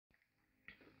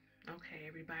Okay,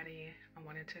 everybody, I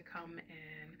wanted to come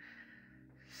and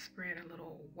spread a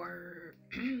little word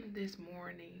this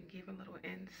morning, give a little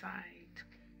insight.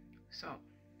 So,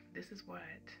 this is what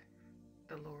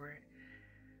the Lord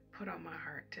put on my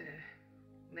heart to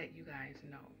let you guys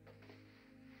know.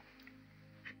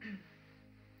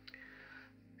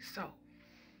 So,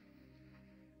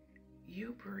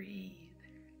 you breathe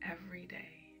every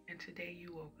day, and today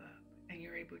you woke up and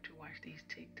you're able to watch these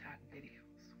TikTok videos.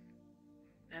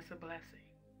 That's a blessing.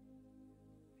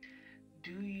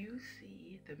 Do you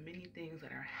see the many things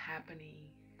that are happening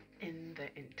in the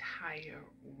entire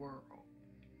world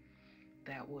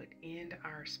that would end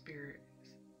our spirits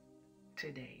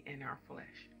today in our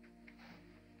flesh?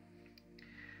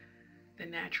 The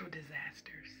natural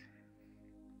disasters,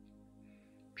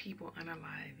 people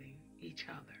unaliving each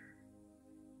other,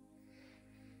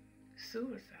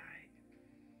 suicide,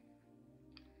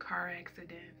 car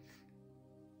accidents,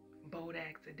 boat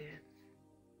accidents,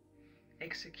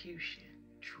 execution,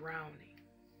 drowning,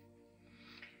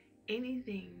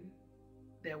 anything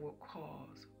that will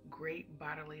cause great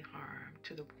bodily harm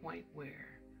to the point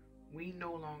where we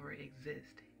no longer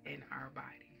exist in our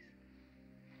bodies.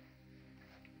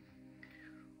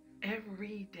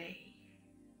 Every day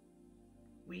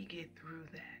we get through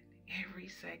that. Every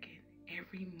second,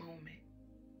 every moment,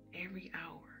 every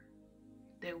hour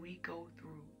that we go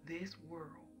through this world,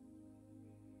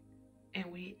 and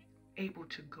we able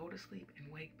to go to sleep and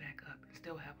wake back up and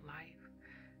still have life,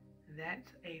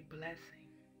 that's a blessing.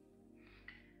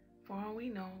 For all we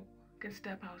know, I can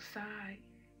step outside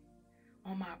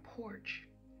on my porch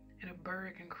and a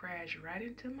bird can crash right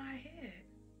into my head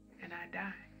and I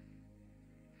die.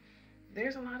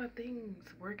 There's a lot of things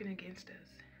working against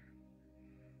us,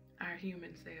 our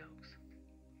human selves,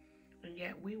 and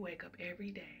yet we wake up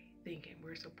every day thinking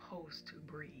we're supposed to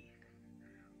breathe.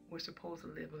 We're supposed to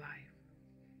live life.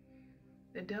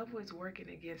 The devil is working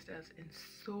against us in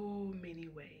so many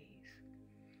ways.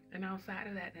 And outside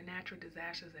of that, the natural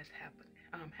disasters that's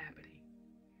happening,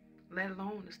 let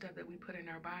alone the stuff that we put in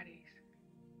our bodies.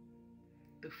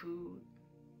 The food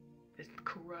is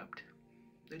corrupt.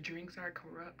 The drinks are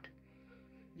corrupt.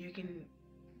 You can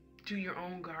do your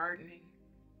own gardening.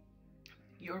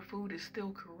 Your food is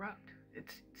still corrupt.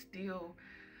 It's still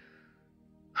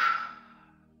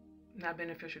not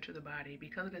beneficial to the body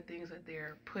because of the things that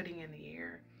they're putting in the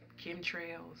air,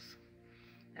 chemtrails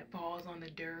that falls on the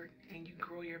dirt, and you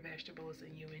grow your vegetables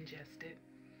and you ingest it.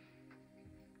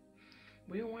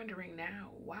 We're wondering now,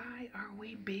 why are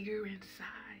we bigger in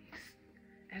size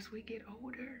as we get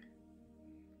older?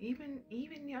 Even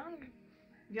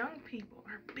young people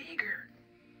are bigger.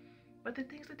 But the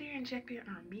things that they're injecting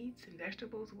our meats and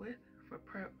vegetables with for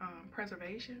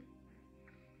preservation,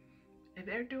 if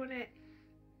they're doing it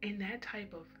in that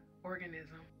type of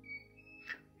organism,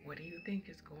 what do you think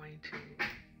is going to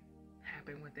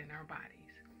happen within our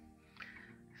bodies?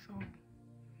 So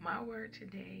my word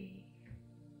today,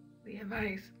 the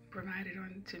advice provided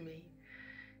to me,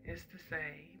 is to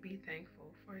say, be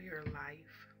thankful for your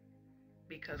life,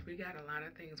 because we got a lot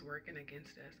of things working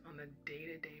against us on a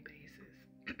day-to-day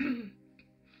basis.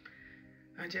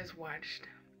 I just watched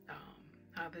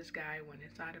how this guy went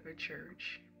inside of a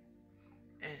church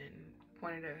and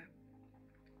pointed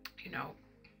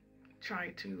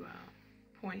tried to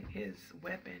point his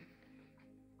weapon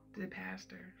to the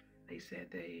pastor. They said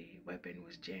the weapon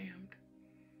was jammed.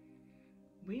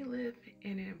 We live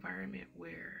in an environment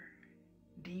where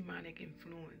demonic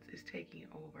influence is taking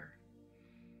over.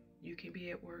 You can be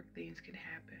at work, things can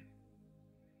happen.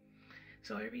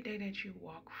 So every day that you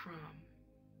walk from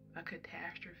a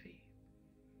catastrophe,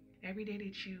 every day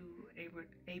that you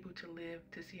able to live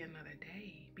to see another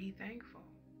day, be thankful.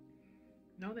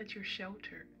 Know that you're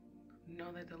sheltered.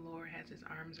 Know that the Lord has his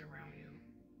arms around you.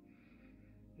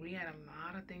 We had a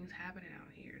lot of things happening out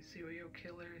here. Serial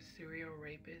killers, serial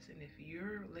rapists. And if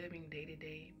you're living day to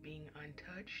day being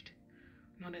untouched,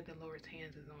 know that the Lord's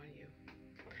hands is on you.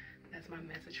 That's my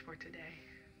message for today.